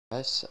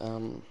Guys, I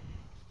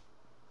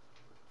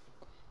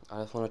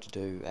just wanted to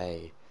do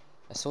a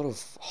sort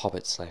of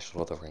Hobbit slash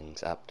Lord of the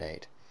Rings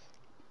update.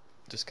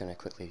 Just gonna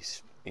quickly,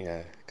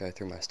 go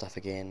through my stuff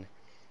again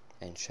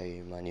and show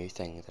you my new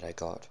thing that I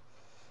got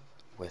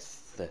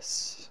with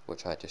this,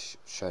 which I just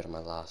showed in my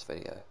last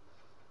video.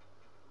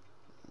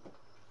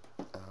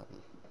 So I'm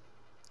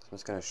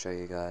just gonna show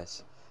you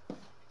guys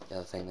the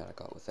other thing that I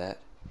got with that.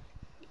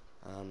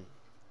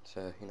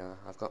 So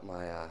I've got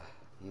my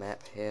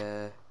map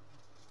here.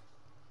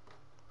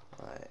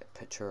 My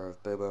picture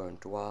of Bilbo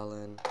and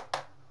Dwalin,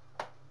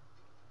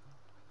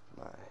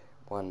 my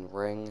one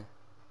ring.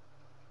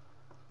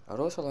 I'd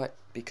also like,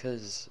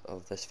 because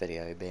of this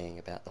video being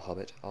about The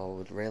Hobbit, I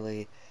would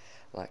really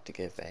like to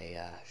give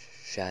a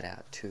shout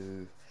out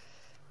to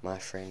my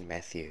friend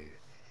Matthew.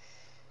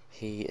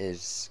 He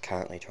is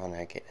currently trying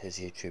to get his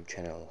YouTube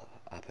channel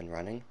up and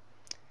running.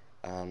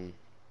 Him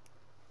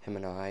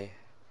and I,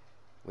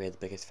 we're the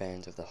biggest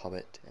fans of The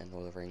Hobbit and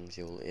Lord of the Rings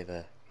you'll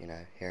ever,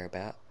 hear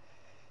about.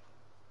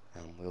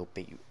 We'll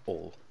beat you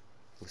all.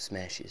 We'll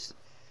smash you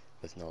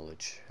with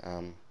knowledge.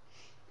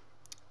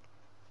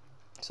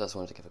 So I just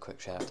wanted to give a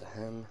quick shout out to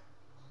him.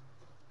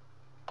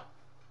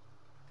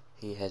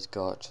 He has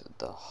got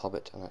The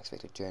Hobbit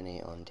Unexpected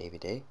Journey on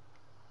DVD.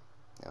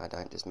 Now I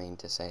don't just mean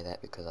to say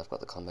that because I've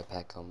got the combo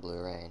pack on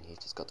Blu-ray and he's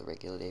just got the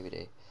regular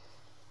DVD.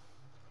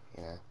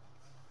 Anyway,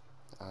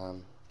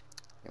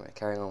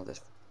 carrying on with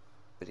this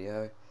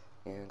video,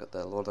 got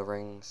the Lord of the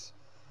Rings,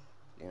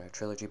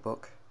 trilogy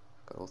book.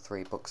 Got all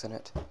 3 books in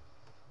it.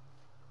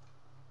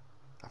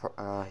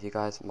 You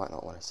guys might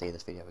not want to see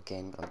this video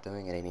again, but I'm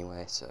doing it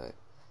anyway. So,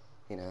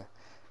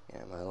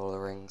 my Lord of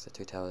the Rings, the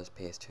Two Towers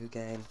PS2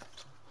 game.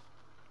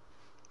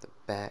 The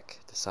back,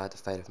 Decide the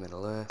Fate of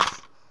Middle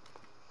Earth.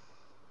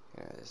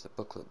 There's the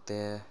booklet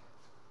there.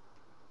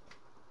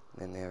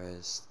 And then there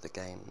is the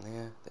game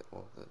there,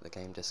 the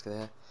game disc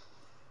there.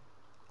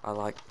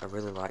 I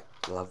really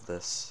love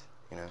this.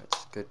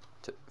 It's good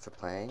for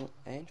playing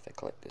and for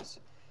collectors.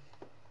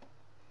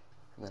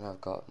 And then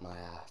I've got my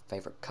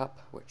favourite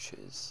cup, which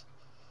is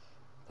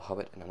the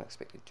Hobbit and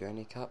Unexpected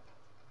Journey cup.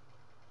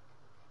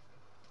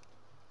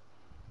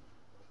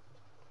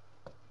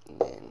 And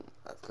then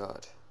I've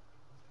got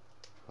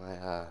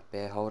my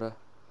bear holder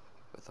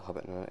with the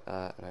Hobbit and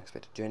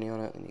Unexpected Journey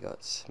on it. And you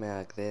got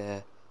Smaug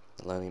there,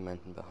 the Lonely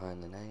Mountain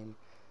behind the name,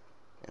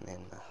 and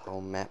then the whole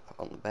map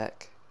on the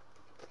back.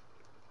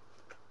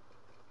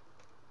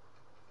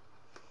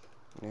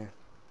 Yeah,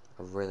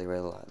 I really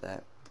like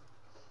that.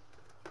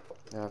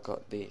 Now I've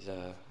got these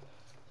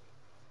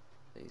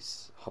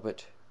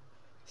Hobbit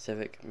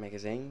Civic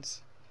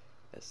magazines.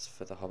 It's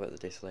for the Hobbit, the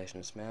Desolation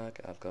of Smaug.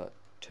 I've got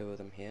 2 of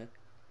them here.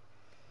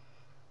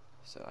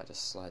 So I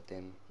just slide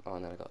them. Oh,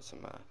 and then I got some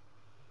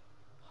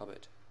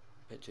Hobbit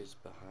pictures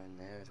behind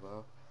there as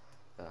well,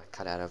 that I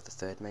cut out of the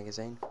 3rd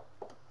magazine.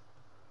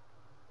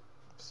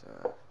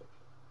 So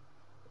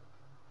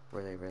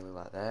really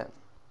like that.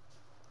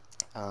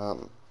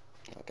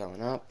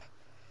 Going up,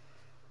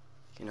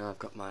 I've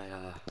got my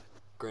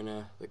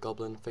Grinner the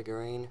Goblin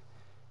figurine,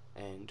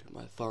 and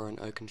my Thorin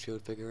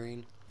Oakenshield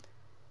figurine,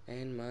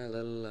 and my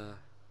little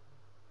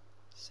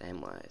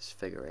Samwise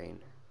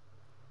figurine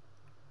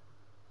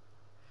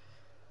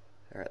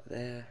right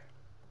there.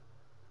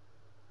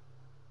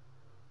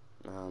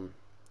 And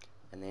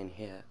then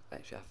here,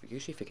 actually I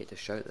usually forget to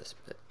show this,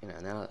 but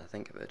now that I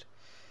think of it,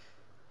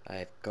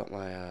 I've got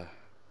my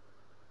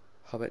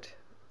Hobbit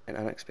and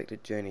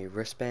Unexpected Journey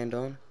wristband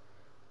on.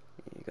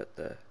 You got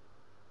the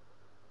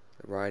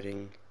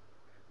writing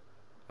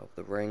of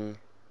the ring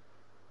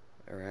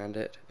around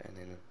it, and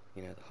then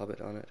the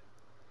Hobbit on it,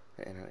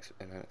 and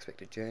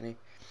Unexpected Journey.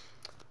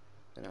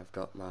 Then I've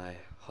got my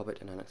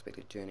Hobbit and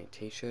Unexpected Journey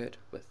T-shirt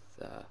with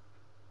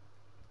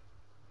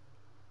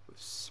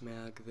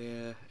Smaug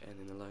there, and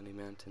then the Lonely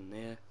Mountain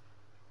there.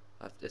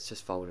 It's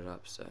just folded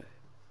up, so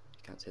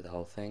you can't see the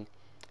whole thing.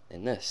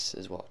 And this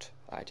is what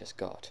I just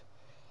got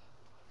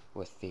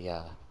with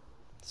the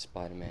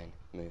Spider-Man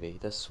movie.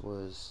 This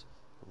was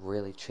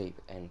really cheap,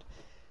 and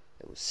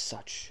it was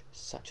such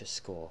a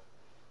score.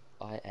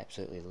 I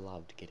absolutely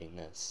loved getting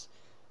this.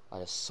 I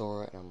just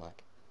saw it and I'm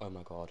like, oh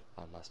my god,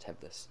 I must have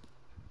this.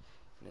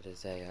 And it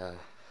is a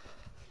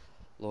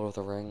Lord of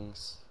the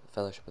Rings,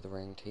 Fellowship of the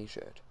Ring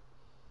t-shirt.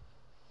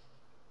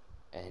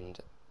 And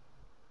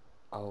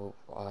I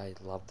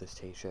love this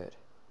t-shirt.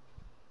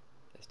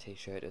 This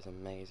t-shirt is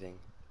amazing.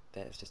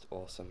 That is just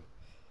awesome.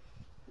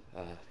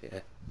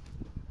 Yeah.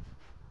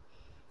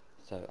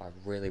 So I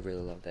really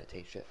love that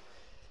t-shirt.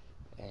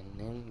 And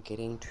then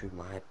getting to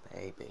my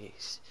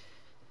babies.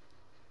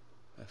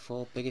 My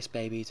 4 biggest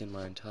babies in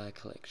my entire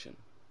collection.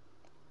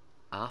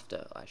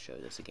 After I show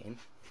this again,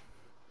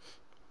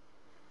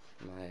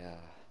 my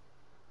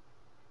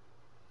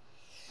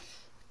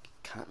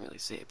can't really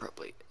see it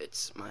properly.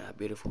 It's my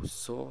beautiful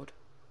sword,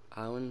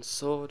 Arwen's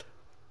sword.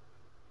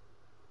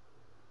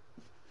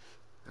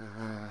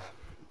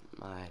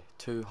 My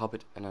 2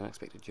 Hobbit and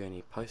Unexpected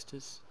Journey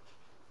posters.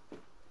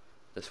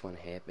 This one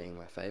here being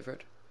my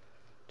favourite.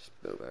 Just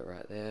Bilbo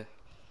right there.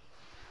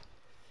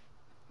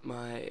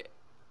 My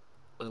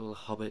little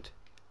Hobbit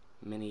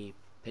mini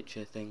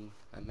picture thing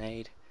I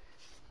made,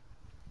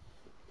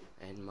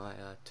 and my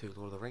 2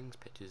 Lord of the Rings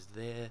pictures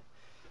there,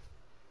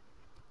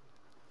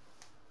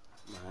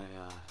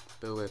 my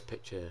Bilbo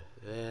picture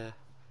there.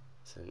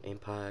 It's an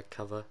Empire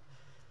cover,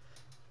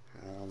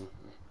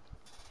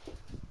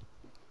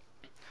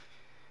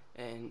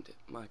 and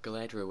my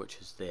Galadriel, which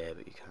is there,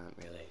 but you can't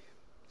really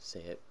see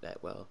it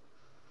that well,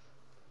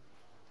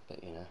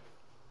 but you know.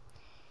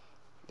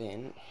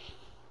 Then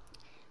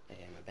they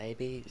are my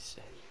babies,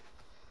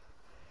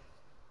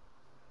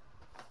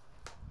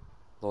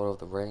 Lord of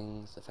the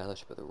Rings, the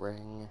Fellowship of the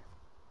Ring.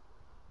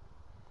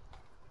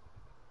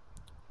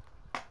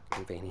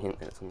 Convenient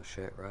that it's on the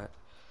shirt, right?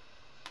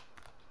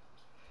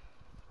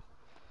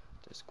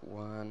 Disc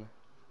 1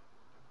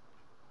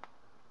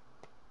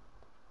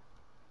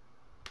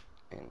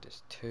 and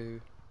disc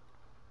 2.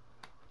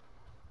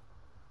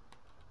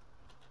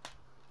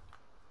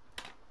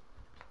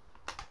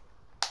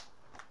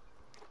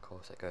 Of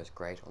course, that goes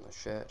great on the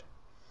shirt.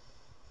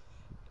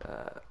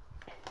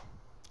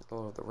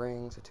 Lord of the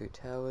Rings, the 2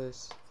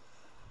 Towers.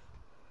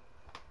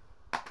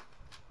 A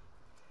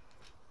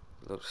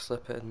little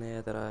slipper in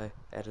there that I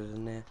added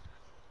in there.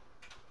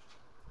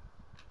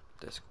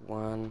 Disc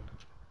 1,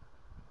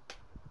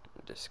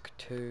 disc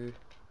 2.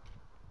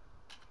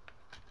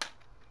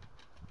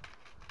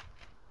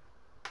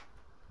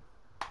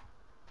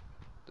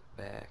 The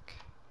back.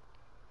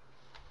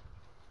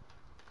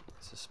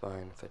 It's the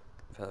spine for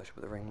Fellowship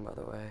of the Ring, by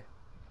the way.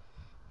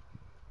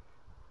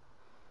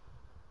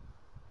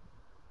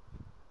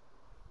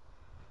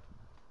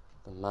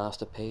 The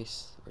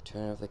masterpiece,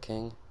 Return of the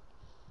King,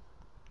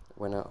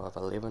 winner of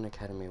 11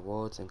 Academy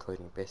Awards,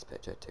 including Best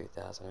Picture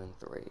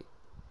 2003.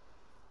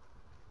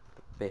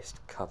 The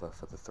best cover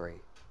for the 3,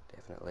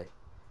 definitely.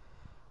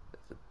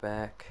 There's the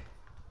back,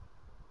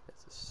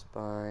 there's the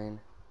spine.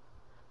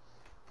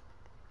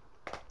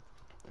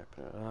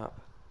 Open it up.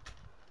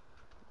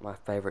 My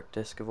favourite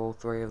disc of all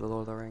 3 of the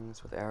Lord of the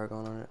Rings, with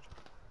Aragorn on it.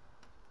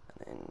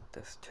 And then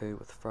disc 2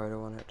 with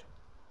Frodo on it.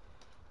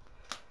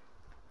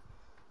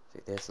 See,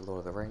 there's the Lord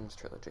of the Rings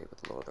trilogy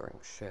with the Lord of the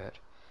Rings shirt.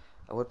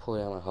 I would pull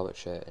down my Hobbit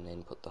shirt and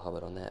then put the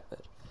Hobbit on that,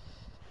 but,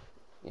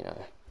 you know,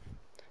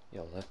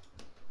 YOLO.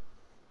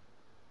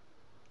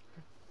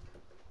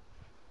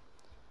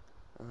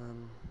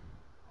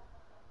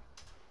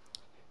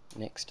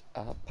 Next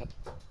up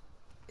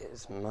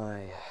is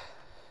my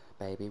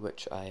baby,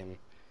 which I am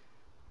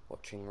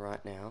watching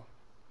right now.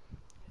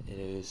 It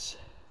is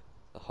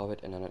The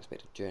Hobbit and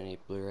Unexpected Journey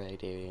Blu-ray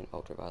DVD and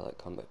Ultraviolet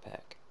Combo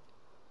Pack.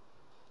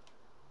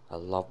 I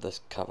love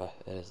this cover.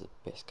 It is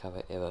the best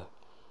cover ever.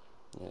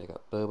 You know, they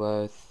got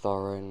Bilbo,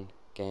 Thorin,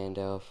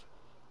 Gandalf,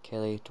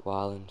 Kelly,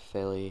 Dwalin,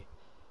 Feli,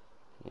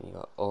 and you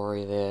got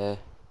Ori there.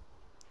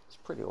 It's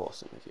pretty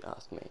awesome if you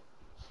ask me.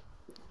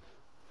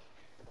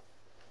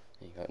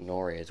 And you got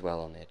Nori as well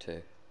on there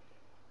too,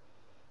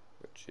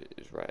 which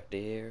is right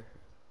there,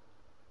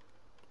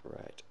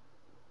 right,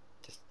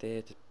 just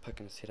there, just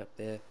poking his head up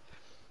there.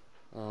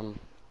 So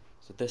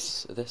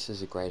this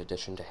is a great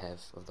addition to have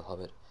of The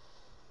Hobbit.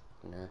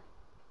 You know,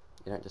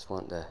 you don't just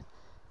want the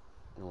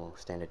normal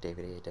standard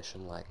DVD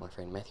edition like my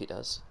friend Matthew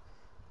does.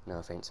 No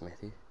offense,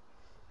 Matthew.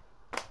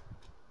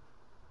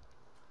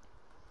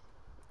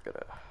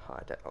 Gotta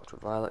hide that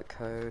ultraviolet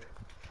code.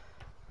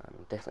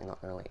 I'm definitely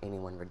not going to let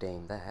anyone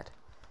redeem that,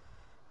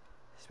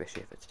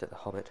 especially if it's to The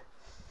Hobbit.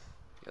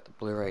 You got the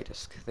Blu-ray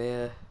disc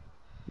there,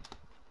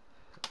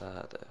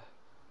 the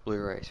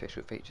Blu-ray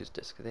special features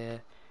disc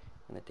there,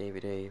 and the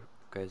DVD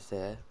goes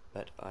there,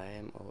 but I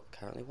am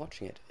currently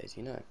watching it, as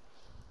you know.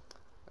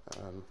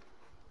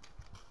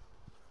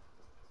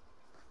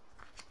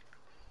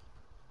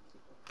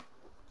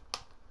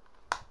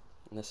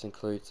 And this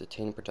includes the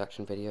 10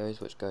 production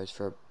videos, which goes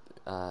for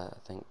I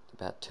think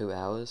about 2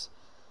 hours,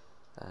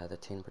 the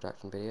 10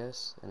 production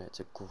videos, and it's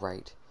a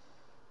great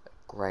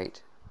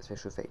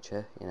special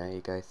feature. You know, you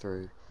go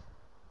through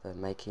the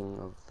making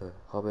of the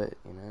Hobbit,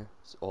 you know,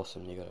 it's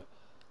awesome. You got a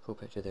cool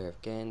picture there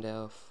of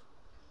Gandalf,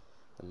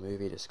 the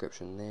movie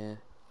description there,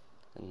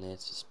 and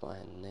there's the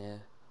spine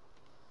there,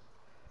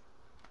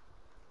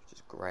 which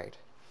is great.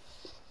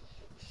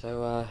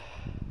 So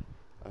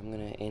I'm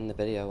gonna end the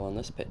video on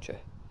this picture.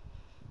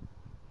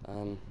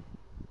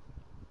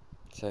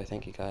 So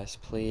thank you guys,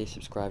 please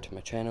subscribe to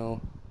my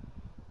channel,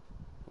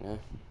 you know,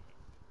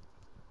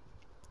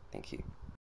 thank you.